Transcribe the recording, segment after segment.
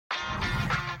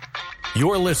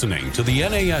You're listening to the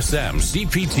NASM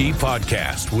CPT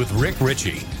podcast with Rick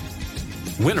Ritchie,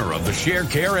 winner of the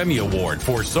Sharecare Emmy Award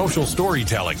for Social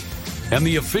Storytelling and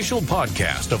the official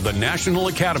podcast of the National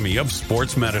Academy of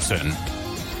Sports Medicine.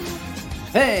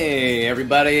 Hey,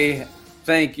 everybody.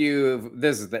 Thank you.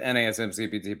 This is the NASM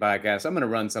CPT podcast. I'm going to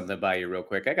run something by you real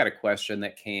quick. I got a question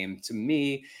that came to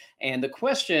me, and the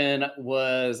question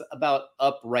was about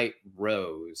upright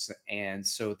rows. And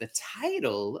so the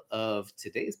title of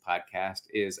today's podcast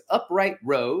is Upright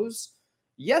Rows,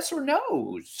 Yes or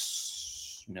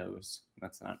No's? No's.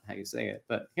 That's not how you say it,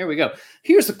 but here we go.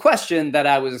 Here's the question that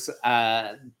I was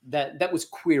that was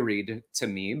queried to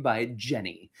me by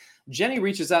Jenny. Jenny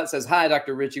reaches out and says, "Hi,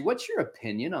 Dr. Ritchie. What's your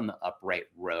opinion on the upright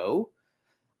row?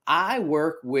 I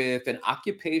work with an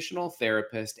occupational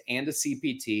therapist and a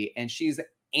CPT, and she's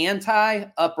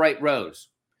anti-upright rows.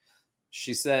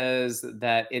 She says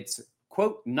that it's,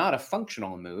 quote, not a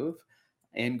functional move,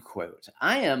 end quote.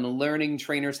 I am learning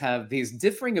trainers have these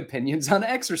differing opinions on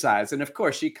exercise." And of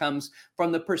course, she comes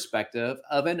from the perspective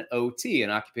of an OT, an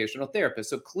occupational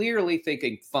therapist. So clearly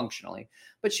thinking functionally.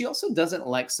 But she also doesn't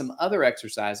like some other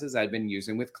exercises I've been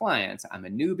using with clients. I'm a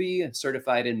newbie,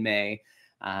 certified in May.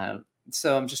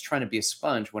 So I'm just trying to be a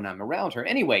sponge when I'm around her.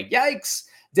 Anyway, yikes.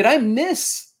 Did I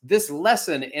miss this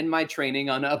lesson in my training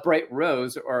on upright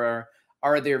rows, or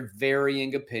are there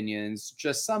varying opinions,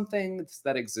 just some things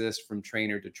that exist from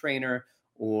trainer to trainer,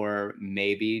 or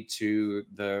maybe to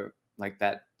the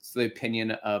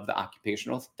opinion of the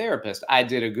occupational therapist? I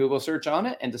did a Google search on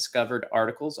it and discovered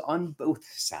articles on both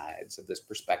sides of this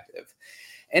perspective.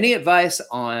 Any advice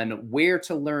on where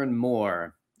to learn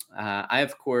more? I,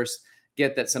 of course,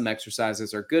 get that some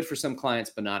exercises are good for some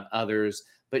clients, but not others.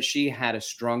 But she had a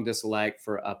strong dislike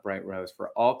for upright rows for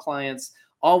all clients.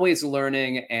 Always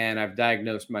learning, and I've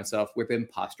diagnosed myself with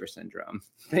imposter syndrome.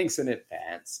 Thanks in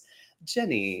advance.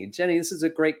 Jenny, this is a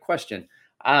great question.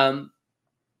 And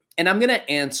I'm going to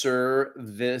answer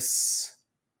this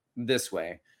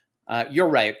way. You're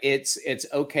right. It's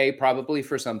okay probably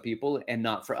for some people and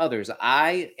not for others.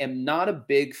 I am not a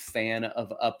big fan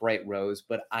of upright rows,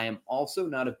 but I am also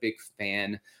not a big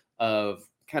fan of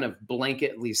kind of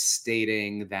blanketly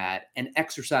stating that an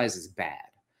exercise is bad.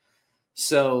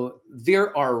 So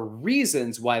there are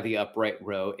reasons why the upright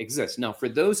row exists. Now, for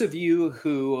those of you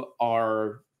who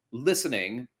are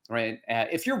listening, right,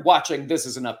 if you're watching, this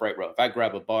is an upright row. If I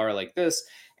grab a bar like this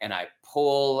and I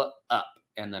pull up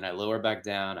and then I lower back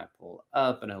down, I pull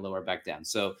up and I lower back down.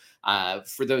 So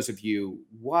for those of you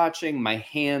watching, my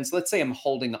hands, let's say I'm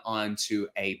holding on to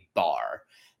a bar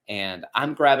and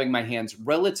I'm grabbing my hands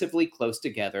relatively close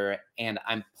together and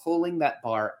I'm pulling that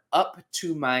bar up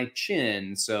to my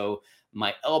chin. So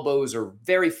my elbows are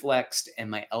very flexed and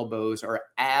my elbows are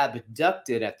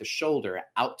abducted at the shoulder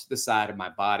out to the side of my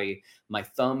body. My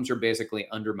thumbs are basically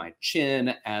under my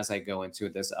chin as I go into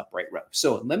this upright row.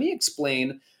 So let me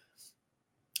explain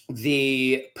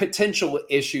the potential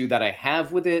issue that I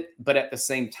have with it, but at the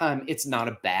same time, it's not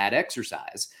a bad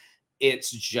exercise.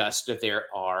 It's just that there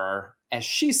are, as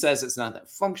she says, it's not that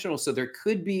functional. So there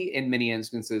could be, in many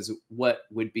instances, what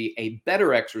would be a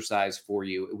better exercise for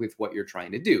you with what you're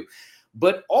trying to do.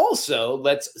 But also,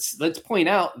 let's point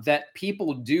out that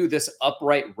people do this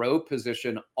upright row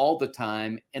position all the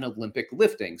time in Olympic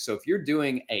lifting. So if you're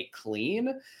doing a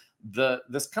clean,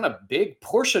 this kind of big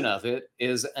portion of it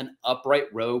is an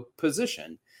upright row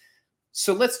position.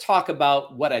 So let's talk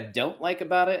about what I don't like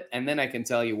about it, and then I can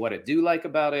tell you what I do like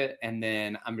about it, and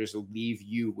then I'm just going to leave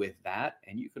you with that,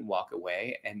 and you can walk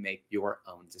away and make your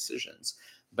own decisions.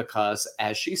 Because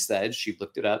as she said, she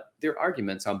looked it up, there are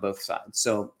arguments on both sides.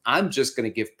 So I'm just going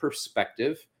to give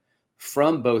perspective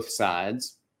from both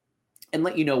sides and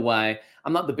let you know why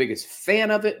I'm not the biggest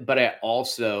fan of it, but I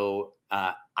also,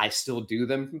 I still do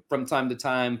them from time to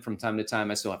time. From time to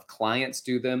time, I still have clients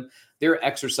do them. There are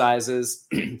exercises,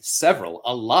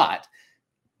 a lot,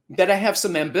 that I have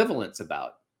some ambivalence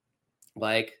about,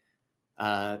 like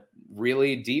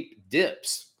really deep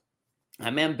dips.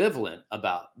 I'm ambivalent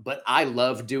about, but I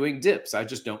love doing dips. I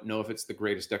just don't know if it's the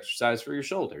greatest exercise for your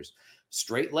shoulders.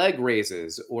 Straight leg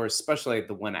raises, or especially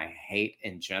the one I hate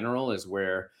in general, is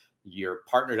where you're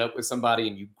partnered up with somebody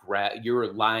and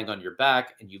you're lying on your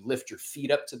back and you lift your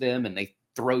feet up to them and they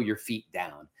throw your feet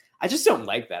down. I just don't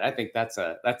like that. I think that's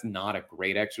not a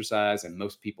great exercise, and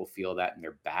most people feel that in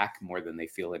their back more than they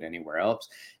feel it anywhere else.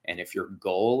 And if your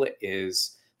goal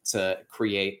is to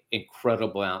create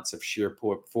incredible amounts of shear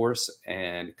force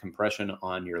and compression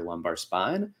on your lumbar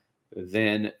spine,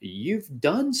 then you've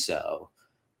done so,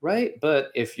 right? But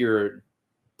if your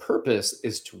purpose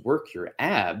is to work your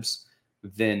abs,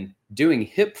 then doing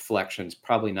hip flexion is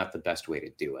probably not the best way to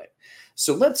do it.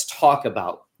 So let's talk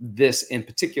about this in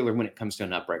particular when it comes to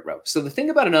an upright row. So the thing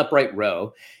about an upright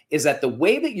row is that the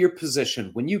way that you're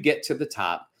positioned when you get to the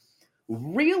top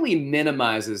really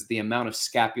minimizes the amount of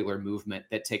scapular movement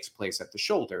that takes place at the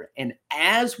shoulder. And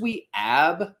as we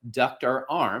abduct our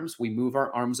arms, we move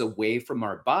our arms away from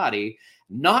our body,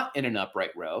 not in an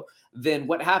upright row, then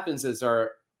what happens is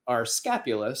our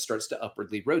scapula starts to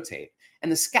upwardly rotate.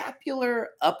 And the scapular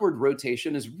upward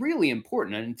rotation is really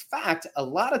important. And in fact, a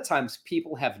lot of times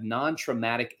people have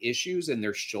non-traumatic issues in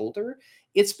their shoulder.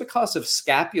 It's because of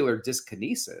scapular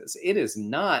dyskinesis. It is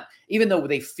not, even though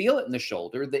they feel it in the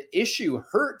shoulder, the issue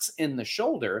hurts in the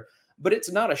shoulder, but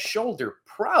it's not a shoulder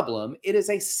problem. It is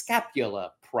a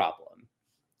scapula problem.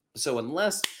 So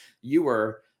unless you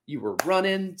were run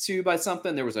into by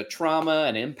something, there was a trauma,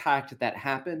 an impact that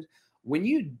happened, when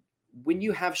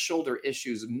you have shoulder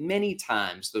issues, many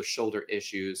times those shoulder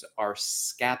issues are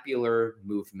scapular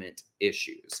movement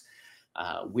issues.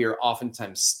 We're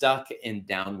oftentimes stuck in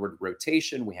downward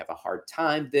rotation. We have a hard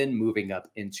time then moving up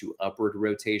into upward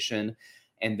rotation.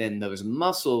 And then those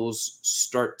muscles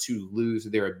start to lose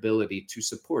their ability to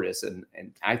support us. And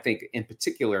I think in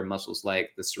particular, muscles like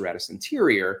the serratus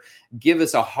anterior give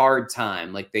us a hard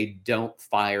time. Like they don't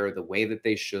fire the way that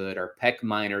they should. Our pec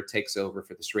minor takes over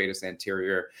for the serratus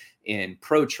anterior in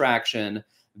protraction.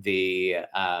 The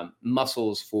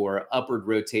muscles for upward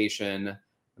rotation,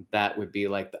 that would be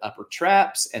like the upper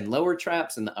traps and lower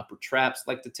traps, and the upper traps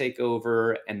like to take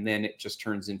over, and then it just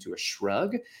turns into a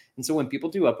shrug. And so when people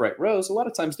do upright rows, a lot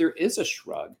of times there is a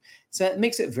shrug. So that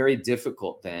makes it very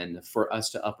difficult then for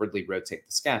us to upwardly rotate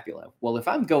the scapula. Well, if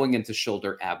I'm going into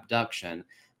shoulder abduction,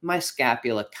 my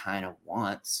scapula kind of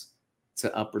wants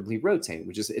to upwardly rotate,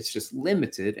 it's just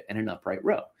limited in an upright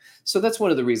row. So that's one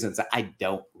of the reasons that I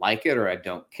don't like it or I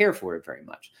don't care for it very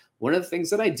much. One of the things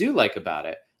that I do like about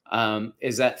it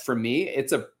is that for me,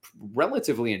 it's a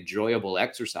relatively enjoyable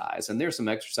exercise. And there's some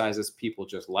exercises people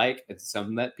just like and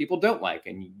some that people don't like.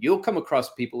 And you'll come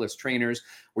across people as trainers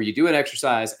where you do an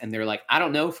exercise and they're like, I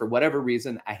don't know, for whatever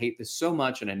reason, I hate this so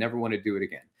much and I never want to do it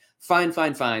again. Fine.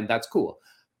 That's cool.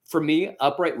 For me,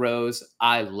 upright rows,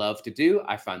 I love to do.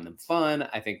 I find them fun.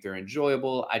 I think they're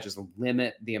enjoyable. I just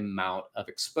limit the amount of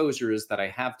exposures that I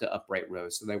have to upright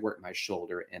rows so that I work my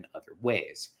shoulder in other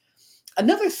ways.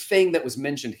 Another thing that was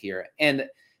mentioned here, and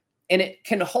it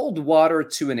can hold water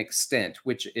to an extent,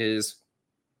 which is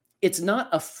it's not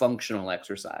a functional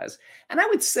exercise. And I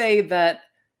would say that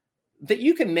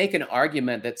you can make an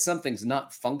argument that something's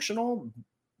not functional,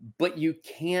 but you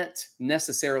can't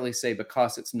necessarily say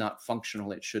because it's not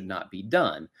functional, it should not be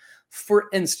done. For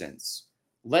instance,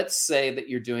 let's say that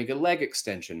you're doing a leg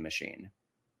extension machine.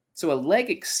 So a leg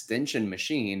extension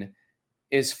machine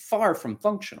is far from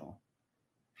functional.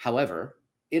 However,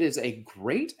 it is a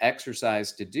great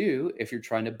exercise to do if you're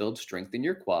trying to build strength in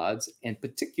your quads, and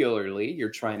particularly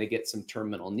you're trying to get some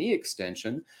terminal knee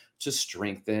extension to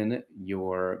strengthen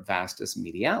your vastus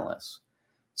medialis.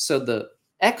 So the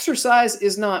exercise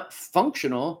is not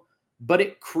functional, but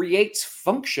it creates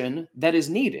function that is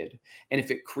needed. And if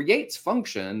it creates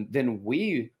function, then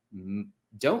we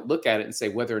don't look at it and say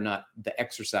whether or not the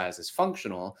exercise is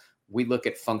functional. We look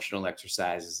at functional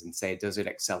exercises and say, does it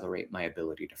accelerate my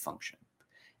ability to function?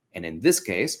 And in this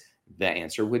case, the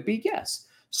answer would be yes.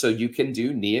 So you can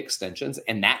do knee extensions,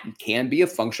 and that can be a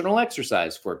functional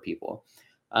exercise for people.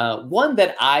 One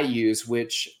that I use,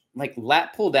 which like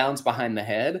lat pull downs behind the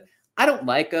head, I don't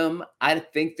like them. I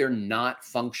think they're not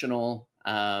functional.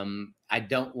 I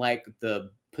don't like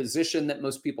the position that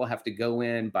most people have to go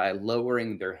in by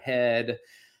lowering their head.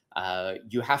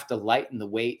 You have to lighten the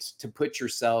weight to put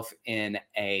yourself in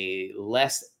a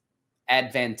less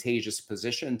advantageous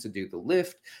position to do the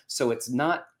lift. So it's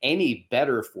not any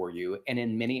better for you. And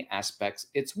in many aspects,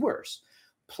 it's worse.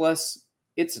 Plus,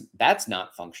 that's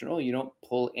not functional. You don't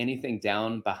pull anything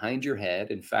down behind your head.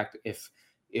 In fact,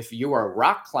 if you are a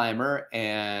rock climber,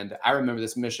 and I remember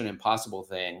this Mission Impossible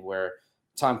thing where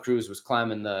Tom Cruise was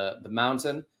climbing the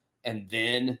mountain, and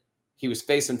then he was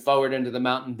facing forward into the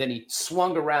mountain. Then he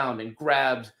swung around and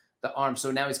grabbed the arm.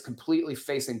 So now he's completely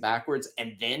facing backwards.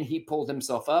 And then he pulled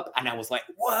himself up. And I was like,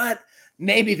 what?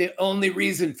 Maybe the only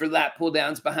reason for lat pull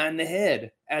downs behind the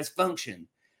head as function.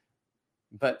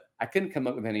 But I couldn't come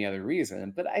up with any other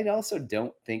reason. But I also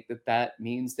don't think that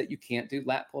means that you can't do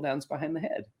lat pull downs behind the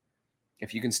head.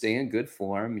 If you can stay in good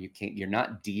form, you're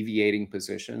not deviating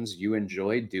positions, you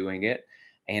enjoy doing it,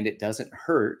 and it doesn't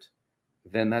hurt,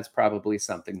 then that's probably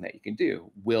something that you can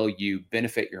do. Will you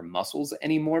benefit your muscles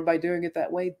anymore by doing it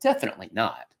that way? Definitely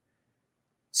not.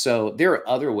 So there are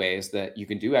other ways that you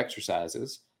can do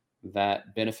exercises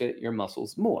that benefit your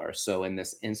muscles more. So in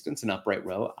this instance, an upright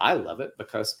row, I love it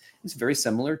because it's very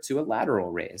similar to a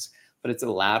lateral raise, but it's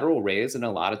a lateral raise, and a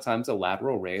lot of times a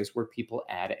lateral raise where people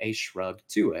add a shrug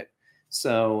to it.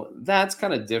 So that's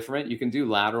kind of different. You can do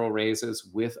lateral raises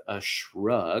with a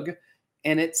shrug,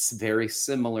 and it's very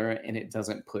similar, and it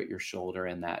doesn't put your shoulder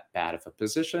in that bad of a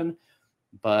position.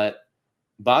 But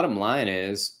bottom line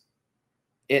is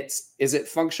it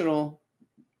functional?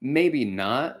 Maybe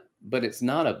not, but it's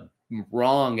not a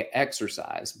wrong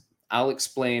exercise. I'll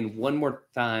explain one more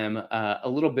time a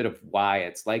little bit of why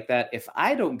it's like that. If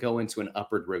I don't go into an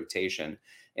upward rotation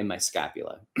in my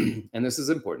scapula, and this is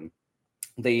important,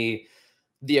 the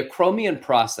acromion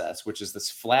process, which is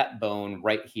this flat bone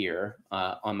right here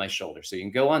on my shoulder. So you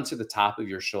can go onto the top of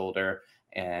your shoulder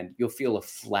and you'll feel a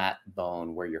flat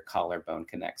bone where your collarbone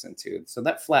connects into. So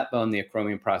that flat bone, the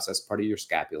acromion process, part of your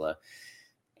scapula.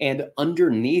 And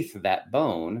underneath that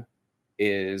bone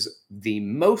is the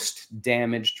most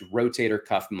damaged rotator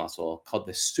cuff muscle called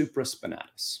the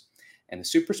supraspinatus. And the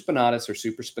supraspinatus or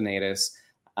supraspinatus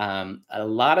a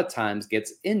lot of times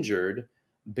gets injured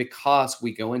because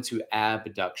we go into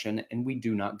abduction and we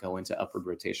do not go into upward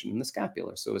rotation in the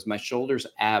scapula. So as my shoulders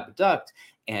abduct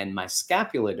and my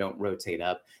scapula don't rotate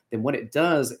up, then what it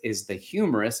does is the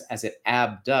humerus, as it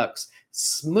abducts,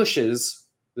 smushes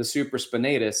the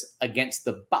supraspinatus against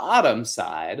the bottom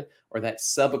side, or that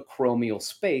subacromial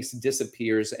space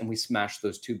disappears, and we smash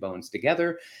those two bones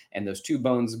together. And those two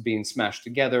bones being smashed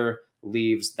together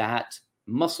leaves that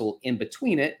muscle in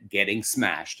between it getting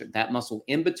smashed. That muscle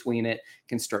in between it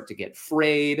can start to get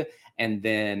frayed, and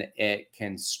then it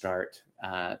can start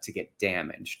to get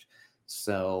damaged.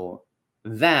 So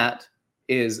that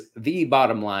is the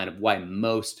bottom line of why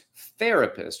most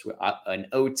therapists, an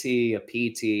OT, a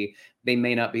PT, they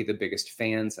may not be the biggest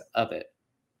fans of it.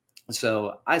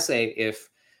 So I say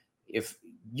if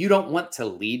you don't want to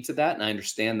lead to that, and I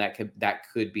understand that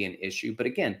could be an issue, but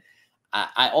again,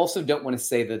 I also don't want to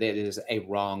say that it is a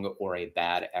wrong or a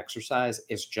bad exercise.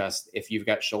 It's just, if you've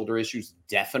got shoulder issues,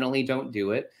 definitely don't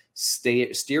do it.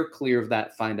 Steer clear of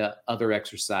that. Find other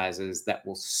exercises that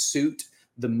will suit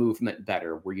the movement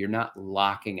better, where you're not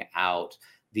locking out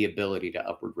the ability to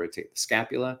upward rotate the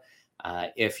scapula.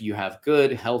 If you have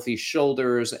good, healthy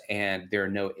shoulders and there are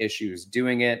no issues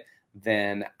doing it,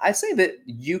 then I say that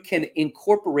you can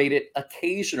incorporate it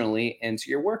occasionally into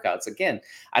your workouts. Again,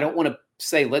 I don't want to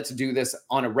say let's do this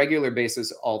on a regular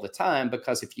basis all the time,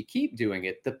 because if you keep doing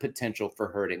it, the potential for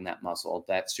hurting that muscle,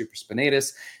 that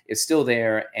supraspinatus, is still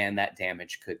there, and that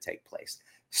damage could take place.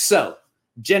 So,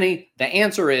 Jenny, the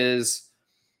answer is,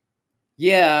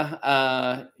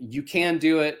 yeah, you can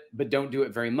do it, but don't do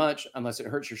it very much. Unless it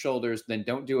hurts your shoulders, then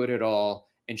don't do it at all.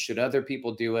 And should other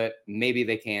people do it? Maybe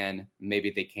they can,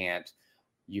 maybe they can't.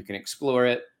 You can explore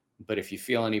it, but if you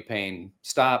feel any pain,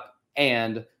 stop,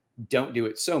 and don't do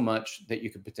it so much that you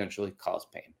could potentially cause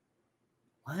pain.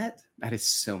 What? That is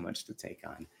so much to take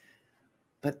on.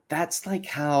 But that's like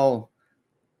how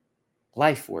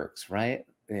life works, right?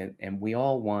 And we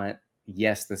all want,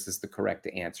 yes, this is the correct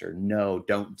answer. No,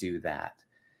 don't do that.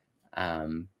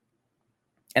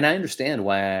 And I understand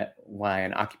why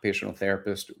an occupational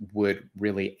therapist would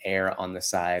really err on the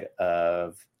side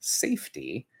of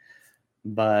safety,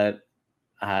 but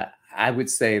I would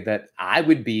say that I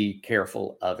would be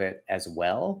careful of it as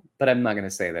well, but I'm not going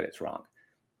to say that it's wrong.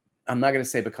 I'm not going to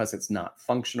say because it's not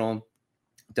functional,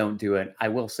 don't do it. I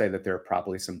will say that there are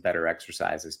probably some better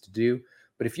exercises to do,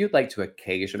 but if you'd like to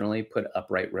occasionally put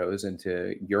upright rows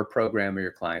into your program or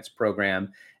your client's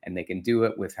program, and they can do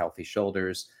it with healthy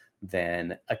shoulders,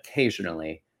 then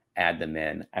occasionally add them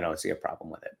in. I don't see a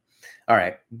problem with it. All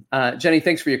right. Jenny,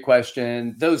 thanks for your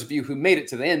question. Those of you who made it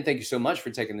to the end, thank you so much for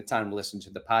taking the time to listen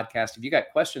to the podcast. If you got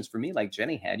questions for me like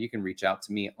Jenny had, you can reach out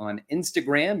to me on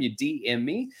Instagram. You DM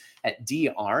me at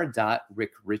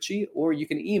dr.rickritchie, or you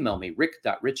can email me,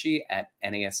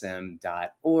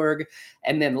 rick.ritchie@nasm.org.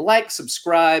 And then like,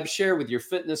 subscribe, share with your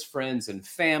fitness friends and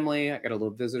family. I got a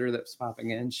little visitor that's popping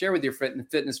in. Share with your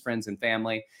fitness friends and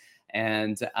family.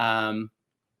 And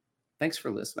thanks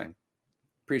for listening.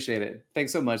 Appreciate it.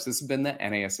 Thanks so much. This has been the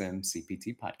NASM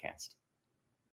CPT podcast.